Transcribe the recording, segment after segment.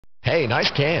Hey,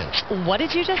 nice cans. What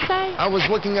did you just say? I was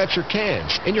looking at your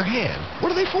cans. In your hand.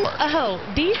 What are they for? Oh,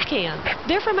 these cans.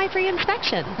 They're for my free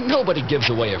inspection. Nobody gives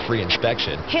away a free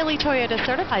inspection. Haley Toyota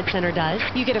Certified Center does.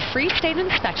 You get a free state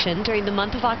inspection during the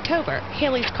month of October,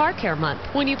 Haley's Car Care Month,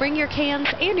 when you bring your cans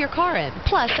and your car in,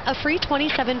 plus a free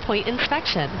 27-point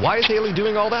inspection. Why is Haley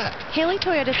doing all that? Haley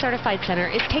Toyota Certified Center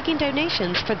is taking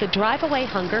donations for the Drive Away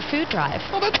Hunger food drive.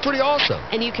 Oh, that's pretty awesome.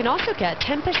 And you can also get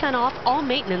 10% off all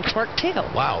maintenance work, too.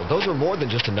 Wow, those are more than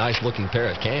just a nice-looking pair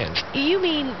of cans. You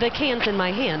mean the cans in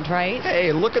my hand, right?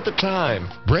 Hey, look at the time.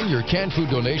 Bring your canned food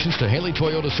donations to Haley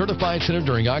Toyota Certified Center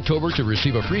during October to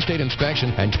receive a free state inspection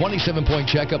and 27-point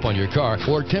checkup on your car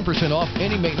or 10% off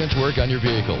any maintenance work on your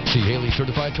vehicle. See Haley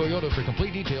Certified Toyota for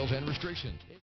complete details and restrictions.